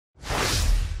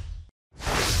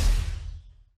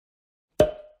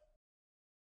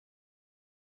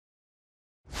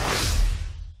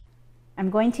I'm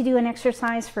going to do an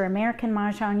exercise for American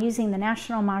Mahjong using the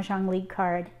National Mahjong League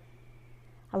card.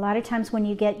 A lot of times when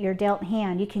you get your dealt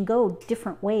hand, you can go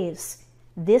different ways.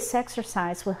 This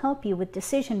exercise will help you with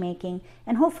decision making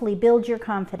and hopefully build your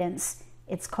confidence.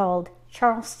 It's called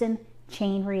Charleston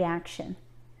Chain Reaction.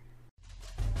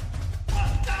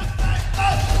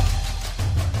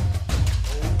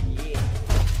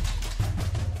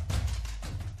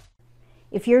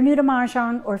 If you're new to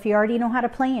Mahjong, or if you already know how to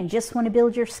play and just want to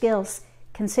build your skills,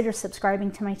 consider subscribing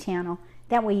to my channel.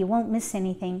 That way you won't miss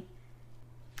anything.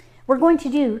 We're going to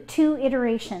do 2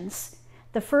 iterations.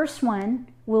 The first one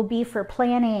will be for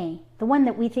Plan A, the one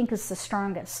that we think is the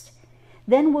strongest.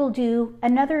 Then we'll do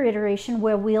another iteration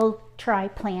where we'll try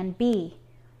Plan B,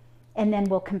 and then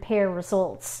we'll compare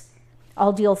results.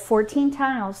 I'll deal 14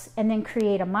 tiles and then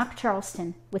create a mock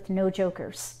Charleston with no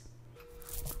jokers.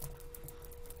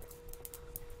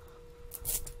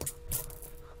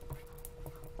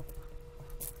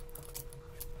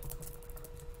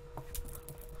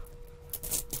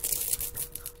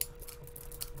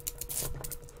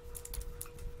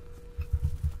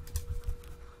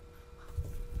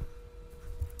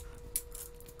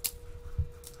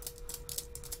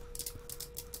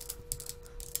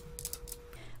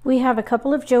 We have a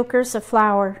couple of jokers, a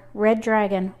flower, red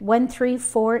dragon, 1, 3,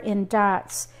 4 in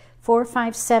dots, 4,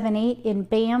 5, 7, 8 in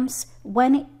bams,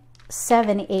 1,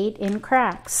 7, 8 in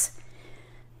cracks.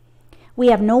 We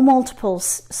have no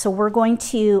multiples, so we're going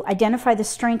to identify the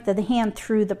strength of the hand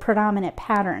through the predominant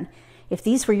pattern. If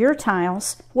these were your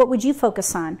tiles, what would you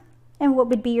focus on? And what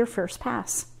would be your first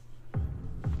pass?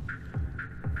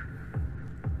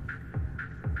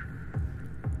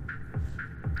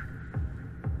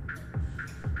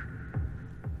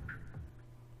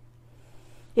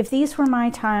 If these were my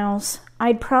tiles,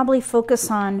 I'd probably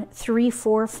focus on 3,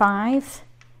 4, 5.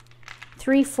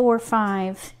 3, 4,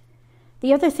 5.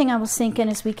 The other thing I was thinking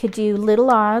is we could do little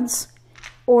odds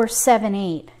or 7,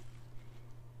 8.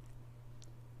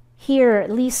 Here,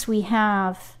 at least we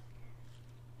have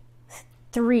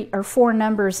 3 or 4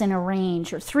 numbers in a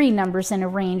range, or 3 numbers in a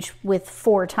range with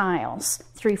 4 tiles,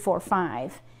 3, 4,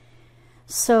 5.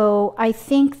 So I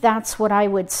think that's what I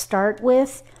would start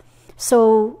with.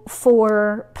 So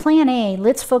for Plan A,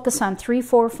 let's focus on 3,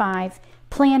 4, 5.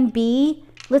 Plan B,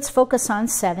 let's focus on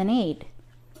 7, 8.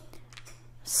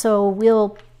 So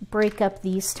we'll break up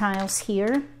these tiles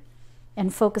here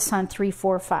and focus on 3,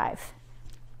 4, 5.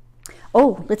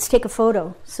 Oh, let's take a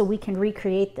photo so we can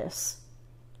recreate this.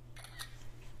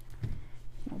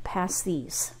 We'll pass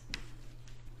these.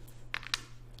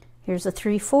 Here's a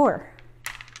 3, 4.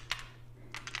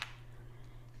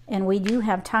 And we do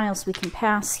have tiles we can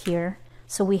pass here.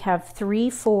 So we have 3,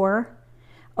 4.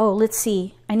 Oh, let's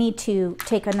see. I need to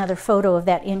take another photo of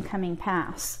that incoming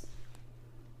pass.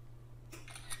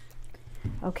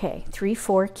 Okay, 3,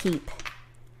 4, keep.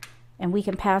 And we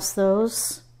can pass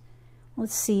those.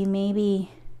 Let's see, maybe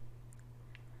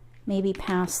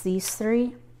pass these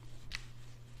 3.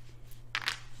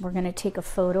 We're going to take a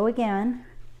photo again.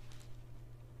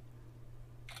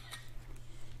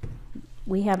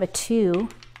 We have a 2.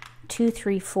 2,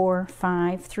 3, 4,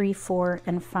 5, 3, 4,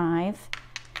 and 5.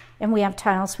 And we have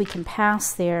tiles we can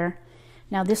pass there.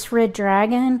 Now this red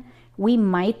dragon, we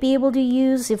might be able to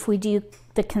use if we do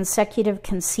the consecutive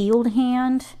concealed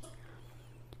hand.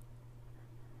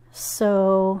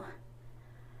 So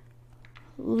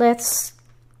let's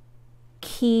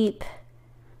keep,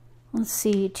 let's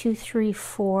see, 2, 3,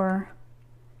 4,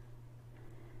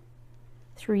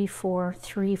 3, 4,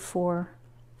 3, 4,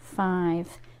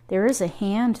 5. There is a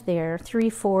hand there, 3,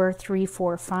 4, 3,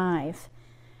 4, 5.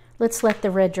 Let's let the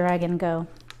red dragon go.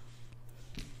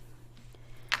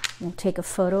 We'll take a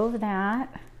photo of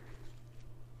that.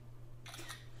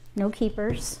 No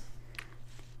keepers.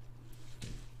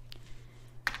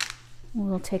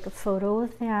 We'll take a photo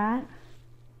of that.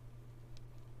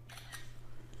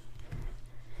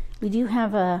 We do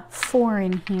have a 4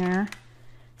 in here.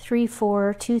 3,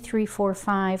 4, 2, 3, 4,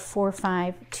 5, 4,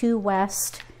 5, 2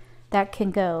 west. That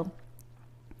can go.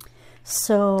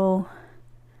 So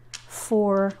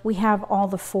 4, we have all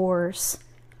the 4s.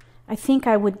 I think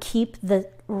I would keep the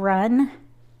run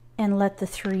and let the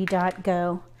 3 dot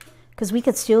go, because we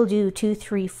could still do 2,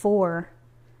 3, 4.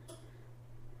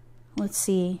 Let's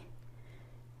see,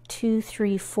 2,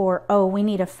 3, 4. Oh, we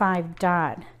need a 5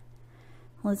 dot.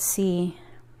 Let's see,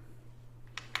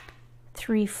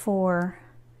 3, 4.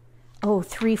 Oh,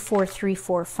 3, 4, 3,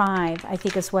 4, 5, I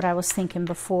think is what I was thinking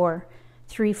before.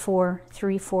 3, 4,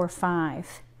 3, 4,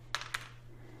 5.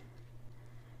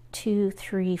 2,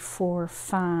 3, 4,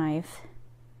 5.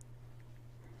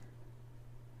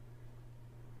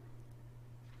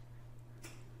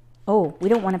 Oh, we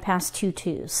don't want to pass 2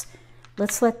 2s.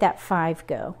 Let's let that 5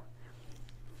 go.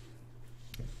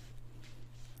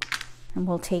 And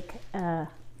we'll take a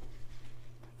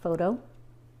photo.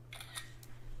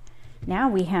 Now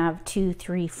we have 2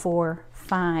 3 4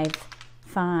 5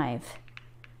 5.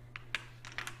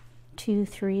 2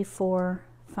 3 4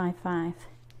 5 5.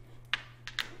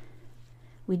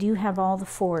 We do have all the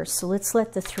 4s, so let's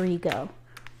let the 3 go.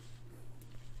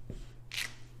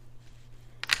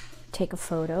 Take a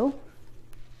photo.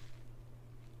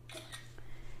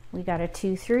 We got a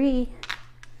 2 3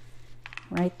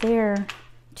 right there.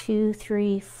 2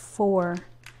 3 4.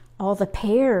 All the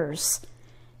pairs.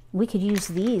 We could use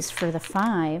these for the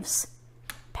 5s.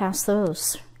 Pass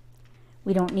those.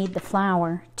 We don't need the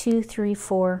flower. 2 3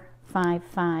 4 5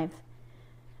 5.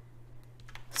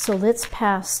 So let's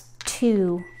pass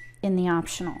 2 in the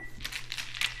optional.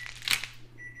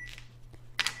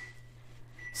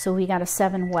 So we got a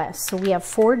 7 west. So we have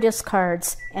 4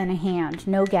 discards and a hand,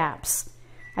 no gaps.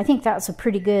 I think that's a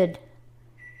pretty good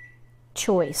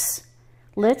choice.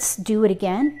 Let's do it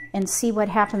again and see what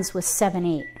happens with 7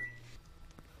 8.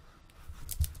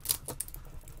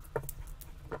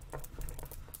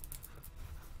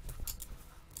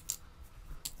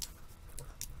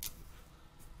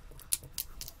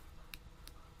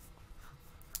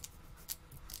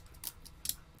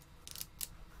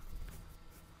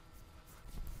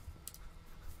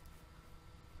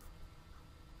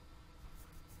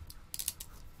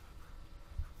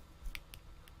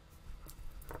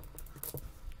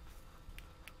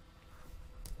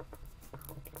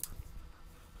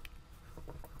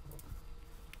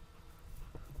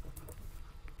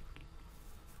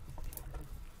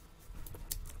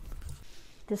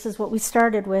 This is what we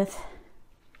started with,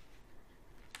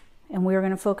 and we're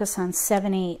going to focus on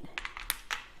 7 8.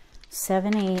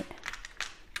 7 8.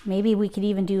 Maybe we could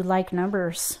even do like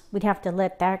numbers. We'd have to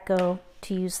let that go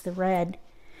to use the red.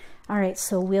 All right,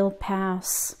 so we'll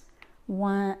pass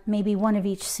one, maybe one of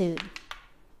each suit.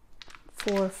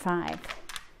 4 5.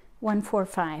 1 4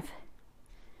 5.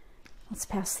 Let's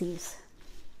pass these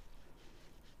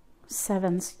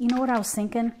 7s. You know what I was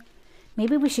thinking?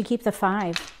 Maybe we should keep the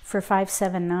 5 for 5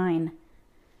 7 9.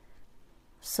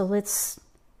 So let's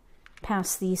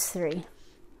pass these 3.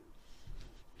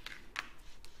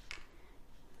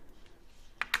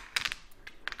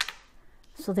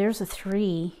 So there's a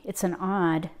 3. It's an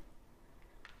odd.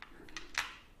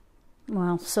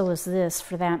 Well, so is this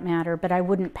for that matter, but I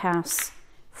wouldn't pass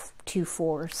 2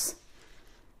 4s.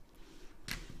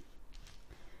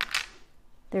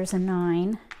 There's a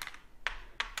 9.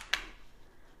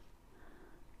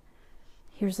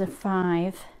 Here's a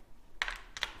 5.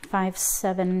 5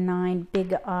 7 9,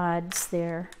 big odds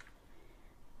there.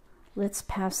 Let's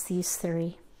pass these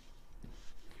 3.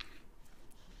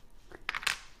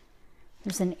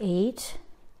 There's an 8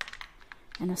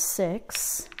 and a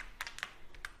 6.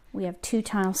 We have 2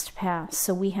 tiles to pass.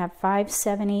 So we have 5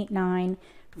 7 8 9,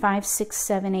 5 6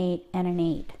 7 8, and an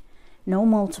 8. No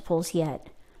multiples yet.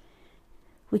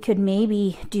 We could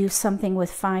maybe do something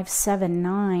with 5 7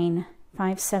 9.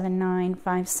 5 7 9,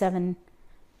 5 7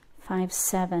 5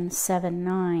 7 7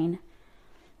 9.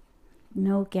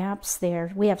 No gaps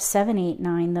there. We have 7 8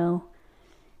 9 though.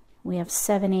 We have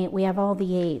 7 8. We have all the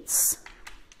 8s.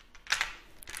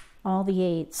 All the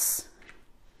 8s.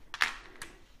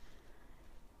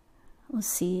 Let's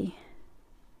see.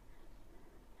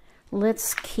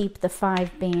 Let's keep the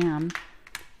 5 bam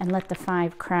and let the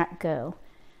 5 crack go,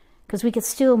 because we could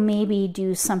still maybe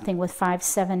do something with 5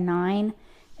 7 9.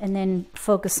 And then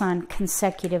focus on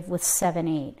consecutive with 7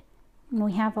 8. And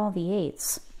we have all the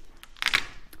 8s.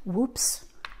 Whoops.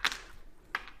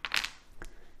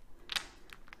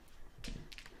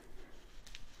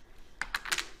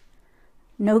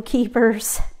 No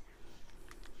keepers.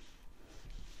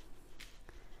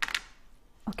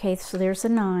 Okay, so there's a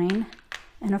 9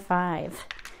 and a 5.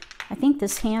 I think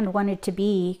this hand wanted to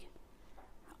be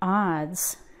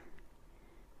odds.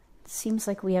 Seems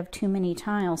like we have too many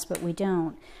tiles, but we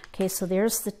don't. Okay, so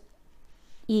there's the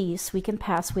east. We can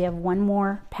pass. We have one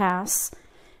more pass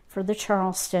for the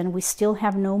Charleston. We still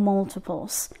have no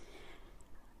multiples.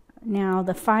 Now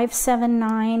the 5 7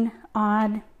 9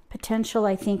 odd potential,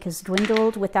 I think, has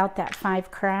dwindled without that 5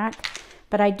 crack,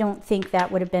 but I don't think that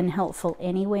would have been helpful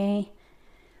anyway.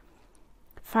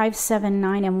 5 7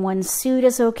 9 and 1 suit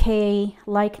is okay.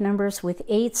 Like numbers with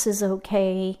 8s is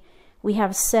okay. We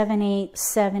have 7 8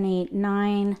 7 8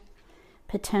 9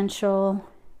 potential.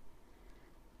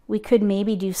 We could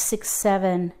maybe do 6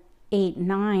 7 8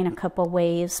 9 a couple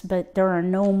ways, but there are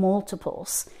no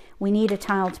multiples. We need a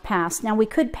tile to pass. Now we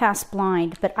could pass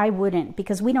blind, but I wouldn't,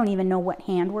 because we don't even know what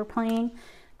hand we're playing.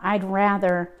 I'd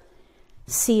rather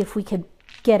see if we could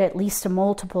get at least a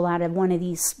multiple out of one of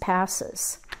these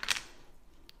passes.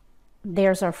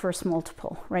 There's our first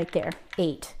multiple right there,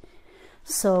 8.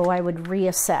 So I would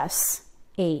reassess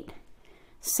 8,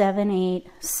 7, 8,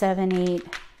 7, 8,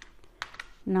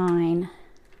 9,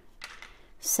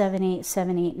 7, 8,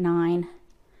 7, 8, 9.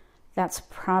 That's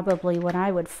probably what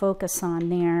I would focus on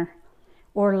there,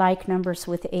 or like numbers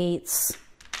with 8s.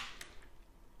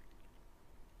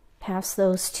 Pass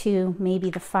those 2, maybe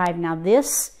the 5. Now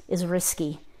this is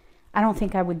risky. I don't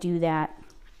think I would do that.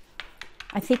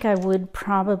 I think I would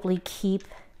probably keep,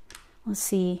 let's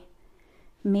see,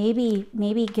 maybe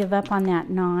give up on that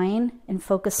 9 and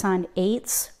focus on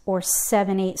 8s, or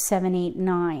 7, 8, 7, 8,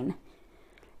 9.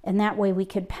 And that way we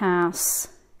could pass.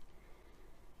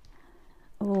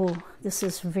 Oh, this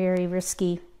is very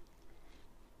risky.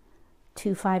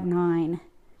 2, 5, 9.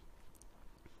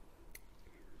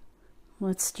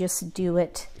 Let's just do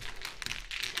it.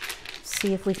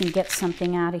 See if we can get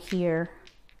something out of here.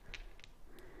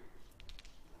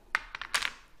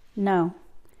 No.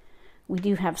 We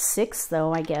do have 6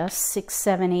 though, I guess. 6,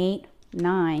 7, 8,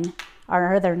 9.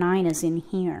 Our other 9 is in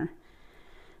here.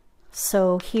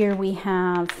 So here we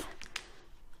have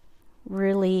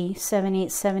really 7,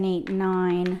 8, 7, 8,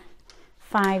 9,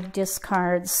 5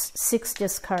 discards, 6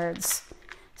 discards,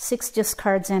 6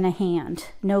 discards and a hand.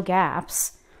 No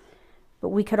gaps. But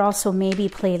we could also maybe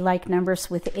play like numbers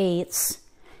with 8s.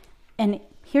 And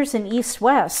here's an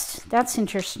east-west. That's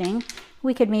interesting.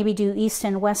 We could maybe do east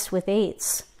and west with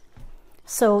 8s.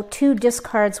 So 2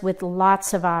 discards with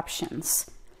lots of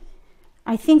options.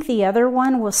 I think the other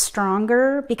one was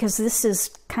stronger because this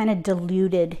is kind of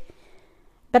diluted.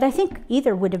 But I think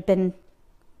either would have been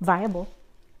viable.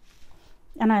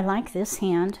 And I like this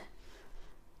hand.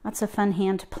 That's a fun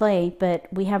hand to play,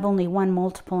 but we have only one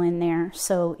multiple in there,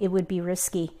 so it would be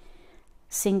risky.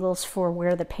 Singles for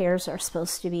where the pairs are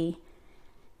supposed to be.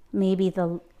 Maybe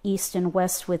the east and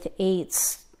west with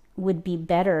 8s would be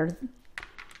better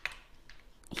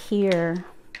here,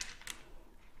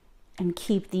 and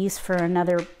keep these for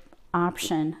another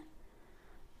option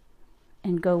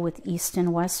and go with east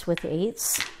and west with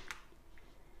 8s.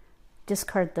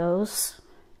 Discard those.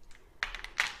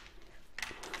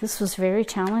 This was very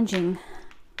challenging,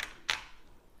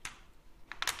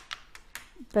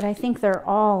 but I think they're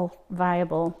all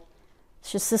viable.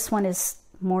 It's just this one is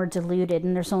more diluted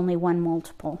and there's only one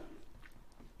multiple.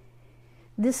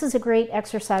 This is a great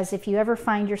exercise if you ever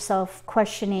find yourself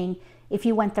questioning if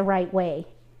you went the right way.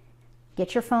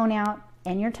 Get your phone out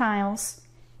and your tiles,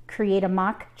 create a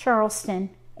mock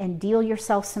Charleston, and deal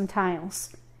yourself some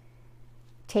tiles.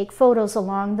 Take photos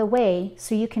along the way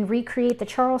so you can recreate the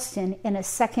Charleston in a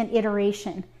second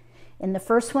iteration. In the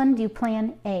first one, do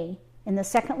plan A. In the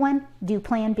second one, do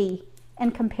plan B,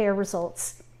 and compare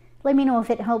results. Let me know if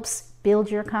it helps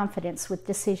build your confidence with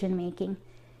decision making.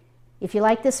 If you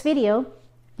like this video,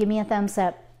 give me a thumbs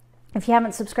up. If you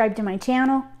haven't subscribed to my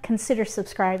channel, consider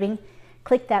subscribing.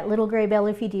 Click that little gray bell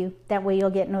if you do. That way you'll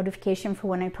get notification for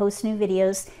when I post new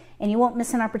videos, and you won't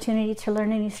miss an opportunity to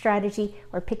learn a new strategy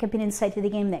or pick up an insight to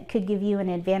the game that could give you an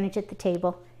advantage at the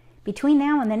table. Between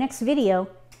now and the next video,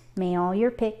 may all your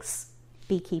picks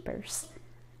be keepers.